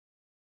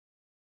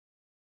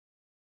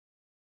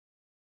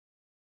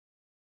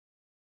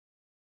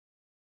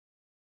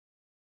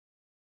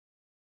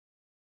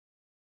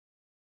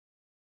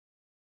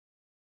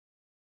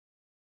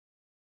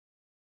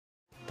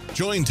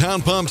Join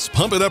Town Pump's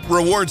Pump It Up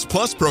Rewards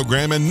Plus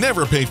program and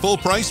never pay full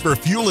price for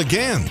fuel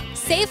again.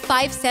 Save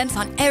 5 cents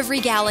on every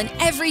gallon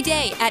every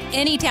day at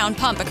any Town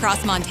Pump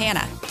across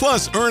Montana.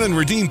 Plus, earn and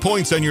redeem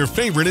points on your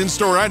favorite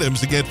in-store items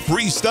to get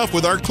free stuff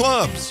with our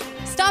clubs.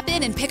 Stop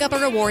in and pick up a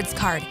rewards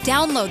card.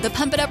 Download the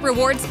Pump It Up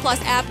Rewards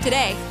Plus app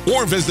today.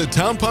 Or visit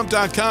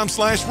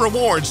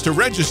townpump.com/rewards to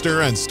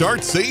register and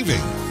start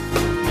saving.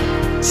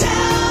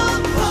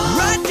 Town Pump.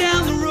 Right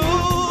down the road.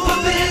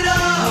 Pump it up.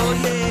 Oh,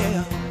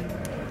 yeah.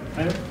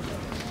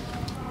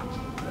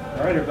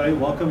 All right, everybody,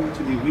 welcome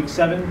to the Week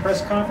 7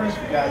 press conference.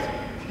 We've got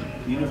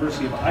the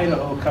University of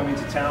Idaho coming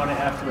to town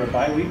after a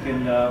bye week,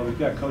 and we've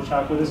got Coach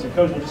Hauck with us. And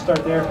Coach, we'll just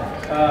start there.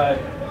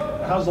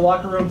 How's the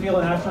locker room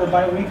feeling after a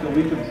bye week? A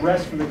week of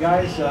rest for the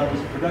guys. Was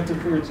it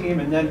productive for your team?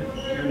 And then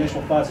your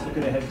initial thoughts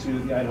looking ahead to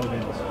the Idaho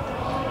Vandals.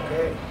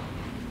 Okay.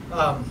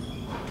 I'll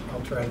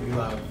try to be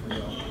loud for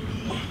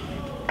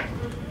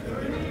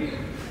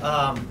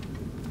y'all.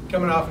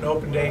 Coming off an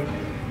open day,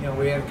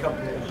 we had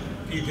a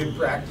few good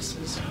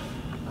practices.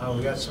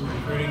 We got some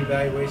recruiting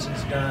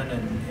evaluations done,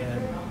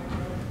 and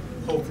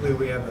hopefully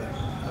we have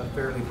a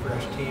fairly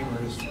fresh team,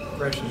 or as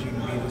fresh as you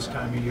can be this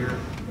time of year.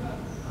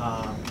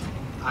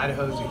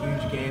 Idaho's a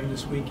huge game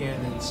this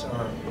weekend. It's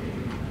our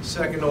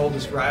second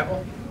oldest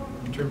rival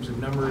in terms of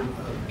number of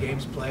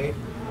games played.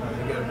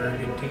 They got a very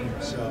good team,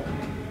 so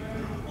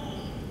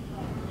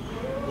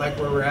like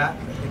where we're at.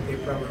 I think they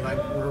probably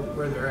like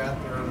where they're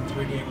at. They're on a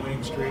 3-game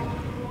winning streak,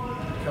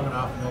 coming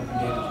off an open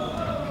day.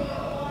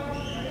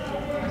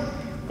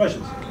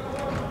 Questions?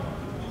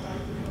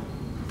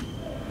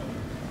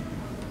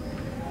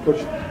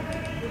 Coach,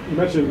 you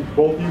mentioned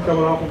both of you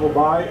coming off of a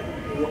bye.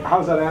 How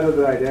does that add to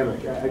the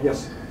dynamic? I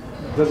guess,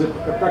 does it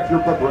affect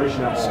your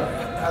preparation at all?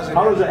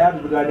 How does it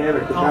add to the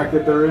dynamic, the fact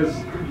that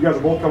you guys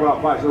are both coming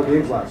off byes, no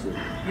games last week?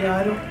 Yeah,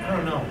 I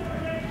don't know.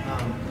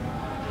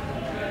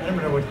 I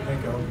never know what to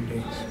think of open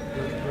days.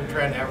 We're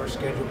trying to have our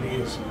schedule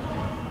be as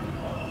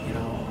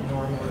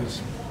normal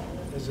as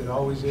it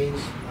always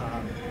is.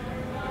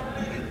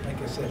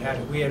 Like I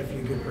said, we had a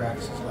few good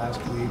practices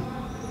last week.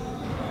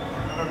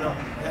 I don't know.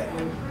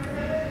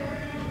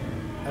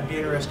 I'd be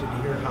interested to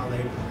hear how they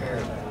prepare.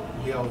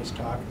 We always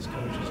talk as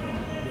coaches on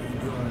what you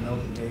do on an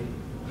open day.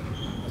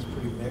 It's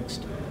pretty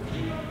mixed.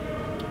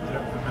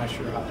 I'm not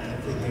sure how. I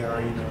think they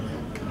are,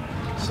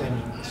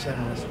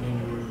 sending us an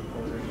injury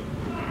report.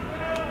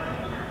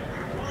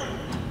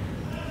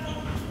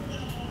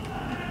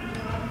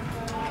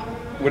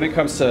 When it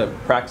comes to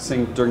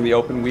practicing during the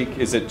open week,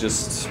 is it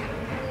just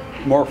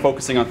more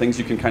focusing on things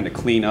you can kind of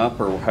clean up,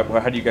 or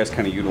how do you guys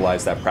kind of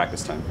utilize that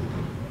practice time?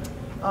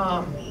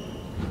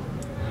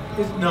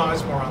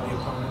 It's more on the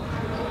opponent.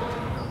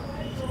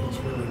 It's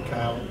really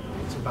Kyle.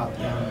 It's about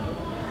them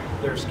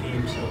and their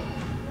scheme, so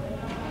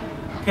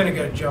kind of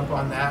got to jump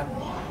on that,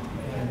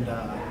 and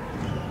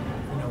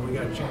we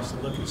got a chance to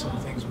look at some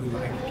things we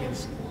like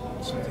against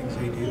some things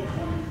they do.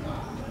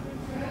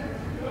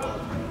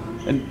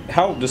 And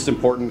how just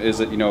important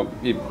is it,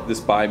 this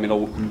bye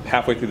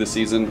halfway through the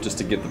season, just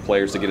to get the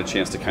players to get a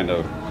chance to kind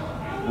of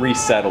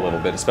reset a little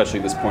bit, especially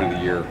at this point of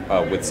the year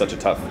with such a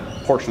tough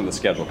portion of the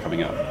schedule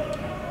coming up?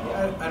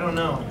 I don't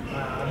know.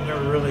 I've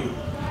never really,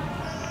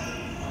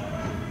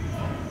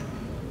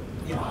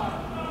 if you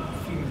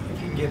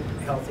can get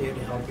healthy,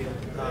 it'll help you.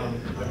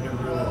 I've never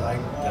really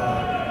liked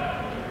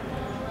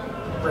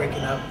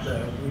breaking up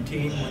the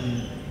routine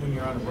when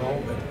you're on a roll,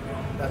 but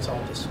that's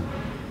all just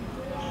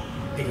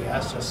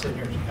BS. Just sitting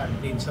here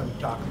needing something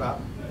to talk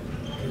about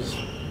because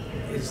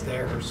it's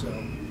there, so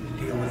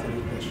deal with it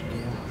as best you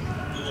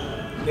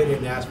can. They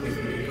didn't ask me if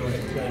we could go ahead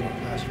and play it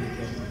last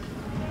weekend.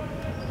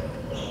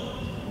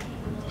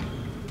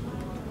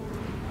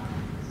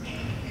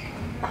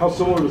 How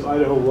similar does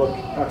Idaho look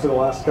after the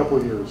last couple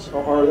of years?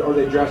 Are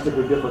they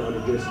drastically different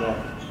under Jason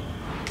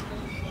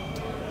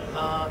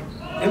Hauck?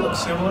 They look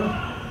similar.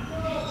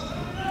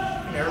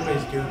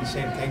 Everybody's doing the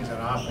same things on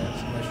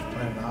offense unless you're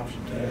playing an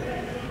option team.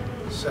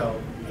 So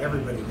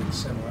everybody looks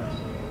similar.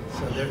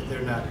 So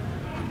they're not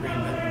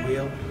reinventing the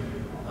wheel.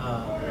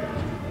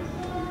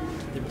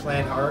 They're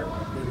playing hard.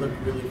 They look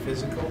really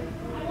physical,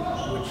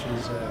 which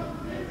is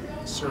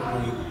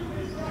certainly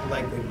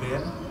like they've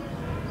been.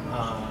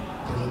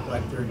 They look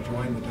like they're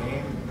enjoying the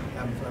game,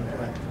 having fun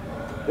playing.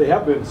 They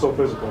have been so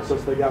physical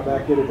since they got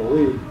back into the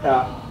league.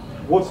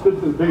 What's been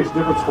the biggest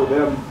difference for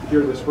them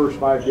here in this first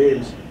 5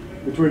 games?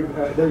 Between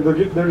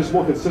they're just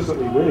more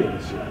consistently winning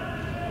this year.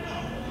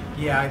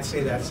 Yeah, I'd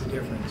say that's the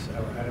difference.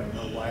 I don't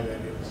know why that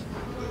is.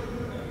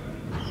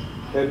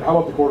 And how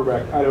about the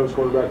quarterback, Idaho's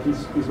quarterback?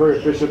 He's very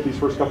efficient these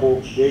first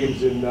couple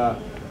games in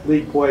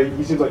league play.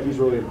 He seems like he's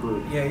really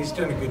improved. Yeah, he's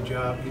done a good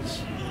job.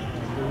 He's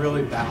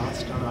really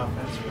balanced on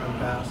offense, run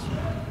pass.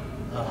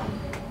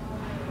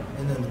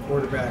 And then the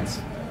quarterbacks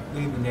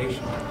lead the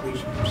nation in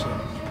completion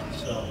percentage.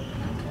 So,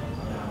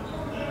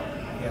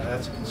 yeah,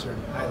 that's a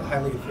concern.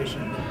 Highly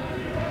efficient.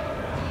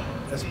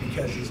 That's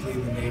because he's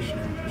leading the nation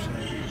in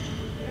percentage.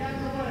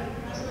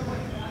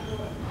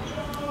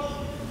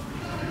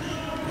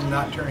 And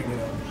not turning it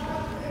over.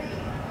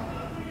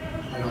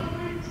 I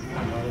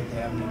don't know that they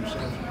have an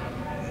interception.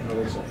 I don't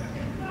think so.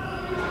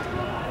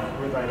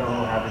 With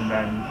Idaho having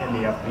been in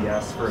the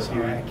FBS for a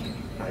few years,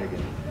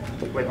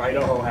 with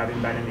Idaho having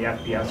been in the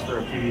FBS for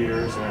a few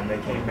years, and then they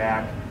came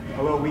back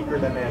a little weaker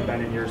than they had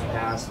been in years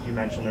past. You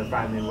mentioned they're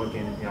finally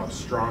looking,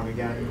 strong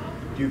again.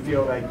 Do you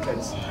feel like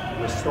that's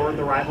restored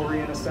the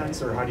rivalry in a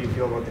sense, or how do you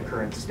feel about the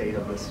current state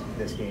of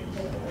this game?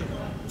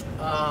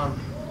 I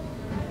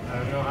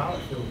don't know how I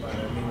feel about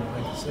it. I mean,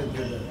 like I said,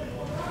 they're the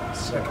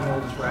second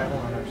oldest rival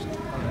on our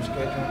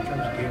schedule in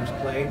terms of games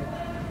played.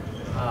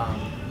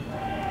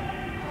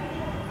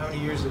 How many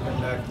years have been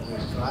back to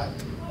this? 5?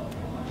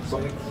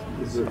 6?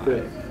 This is their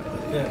 5th.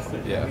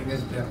 Fifth. Yeah. I mean,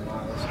 it's been a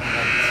while. It's not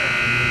like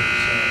something new,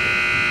 so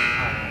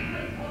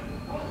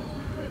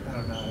I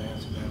don't know how to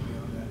answer that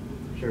beyond that.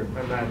 Sure.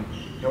 And then,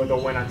 with the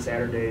win on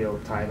Saturday, you'll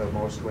tie the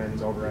most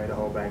wins over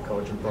Idaho by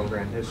coach in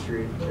program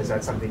history. Is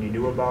that something you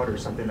knew about, or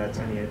something that's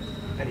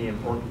any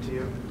important to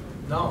you?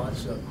 No,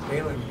 it's a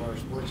failing of our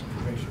sports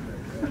information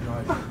director. I have no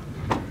idea.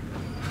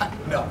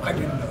 No, I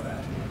didn't know that.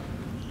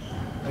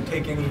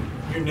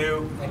 You're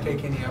new, I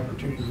take any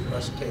opportunity to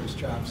bust Tate's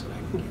chops that I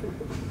can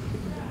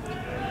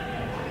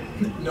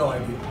get. No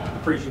idea.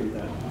 Appreciate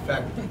that. In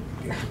fact,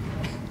 yeah.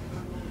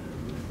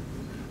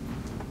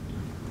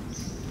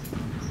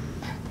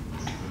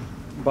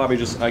 Bobby,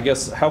 just I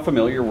guess how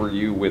familiar were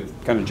you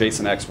with kind of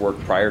Jason Eck's work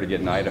prior to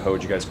getting to Idaho?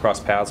 Did you guys cross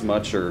paths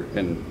much, or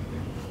and?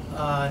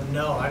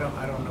 No, I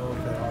don't know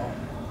if at all.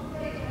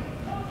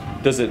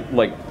 Does it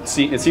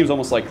it seems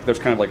almost like there's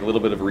kind of like a little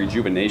bit of a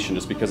rejuvenation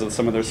just because of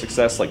some of their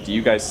success? Like, do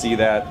you guys see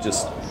that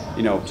just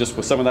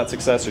with some of that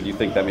success, or do you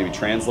think that maybe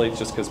translates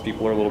just because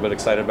people are a little bit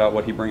excited about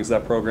what he brings to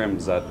that program?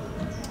 Is that?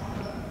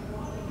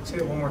 Say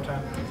it one more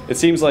time. It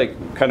seems like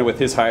kind of with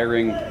his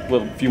hiring,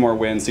 a few more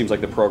wins, seems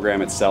like the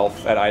program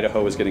itself at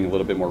Idaho is getting a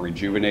little bit more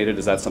rejuvenated.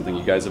 Is that something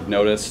you guys have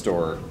noticed,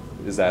 or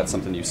is that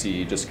something you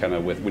see just kind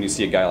of with when you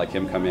see a guy like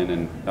him come in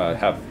and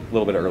have a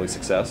little bit of early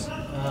success?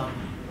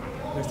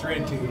 They're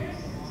 3-2.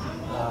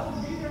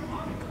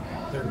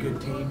 They're a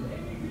good team.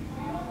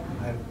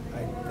 I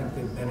think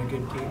they've been a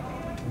good team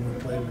when we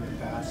played them in the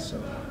past. So.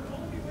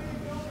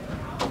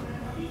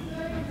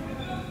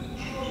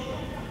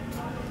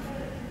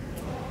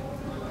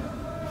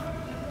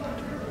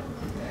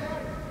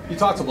 You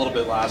talked a little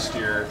bit last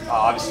year.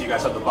 Obviously, you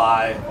guys had the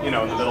bye, in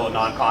the middle of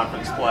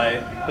non-conference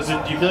play. Do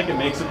you feel like it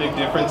makes a big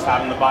difference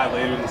having the bye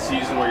later in the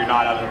season where you're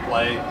not having to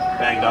play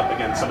banged up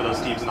against some of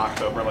those teams in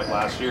October like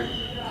last year?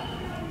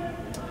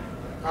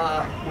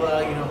 Well,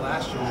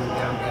 last year we were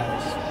down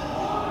guys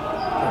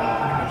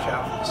pretty much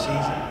out for the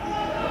season,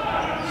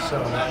 so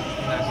you're not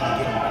going to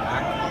get them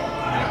back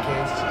in that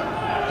case.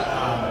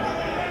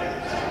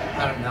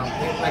 I don't know.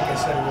 Like I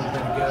said, it would have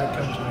been good. It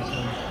comes when it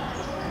comes.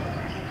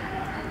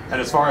 And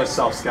as far as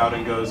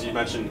self-scouting goes, you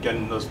mentioned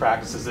getting those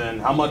practices in.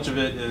 How much of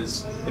it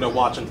is,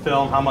 watching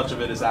film? How much of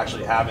it is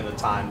actually having the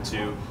time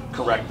to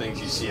correct things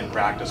you see in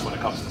practice when it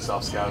comes to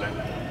self-scouting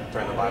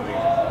during the bye week?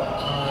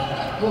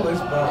 Well,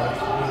 it's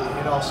both.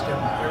 It all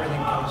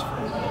everything comes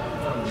from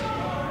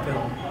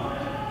film.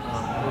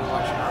 We're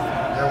watching our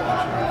film, they're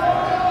watching our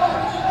film.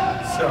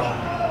 So,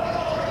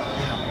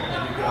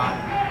 when we go out,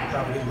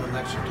 probably get a little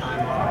extra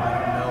time on them. I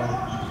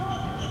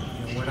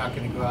don't know. We're not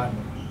going to go out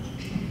and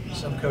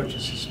some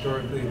coaches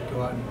historically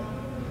go out and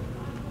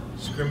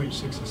scrimmage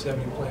 60,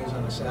 70 plays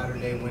on a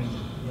Saturday when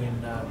they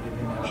didn't have a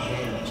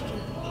game just to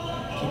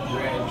keep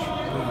your edge.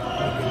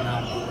 We did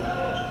not do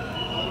that.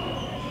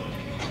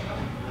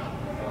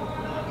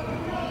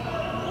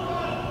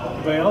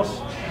 Anybody else?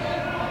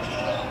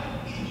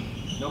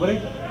 Nobody?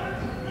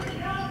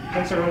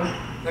 Thanks, everyone.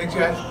 Thanks,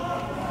 guys.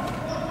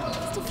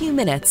 Just a few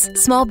minutes,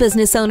 small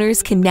business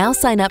owners can now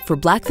sign up for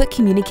Blackfoot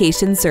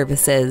Communication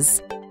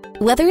Services.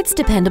 Whether it's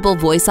dependable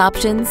voice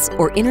options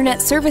or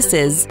internet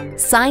services,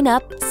 sign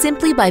up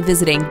simply by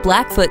visiting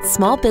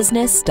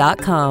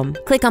blackfootsmallbusiness.com.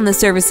 Click on the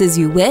services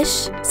you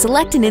wish,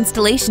 select an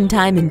installation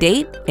time and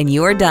date, and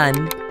you're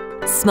done.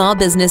 Small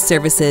business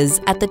services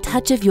at the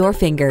touch of your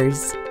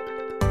fingers.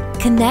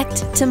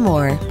 Connect to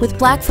more with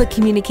Blackfoot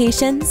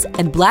Communications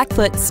and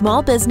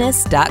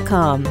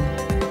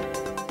blackfootsmallbusiness.com.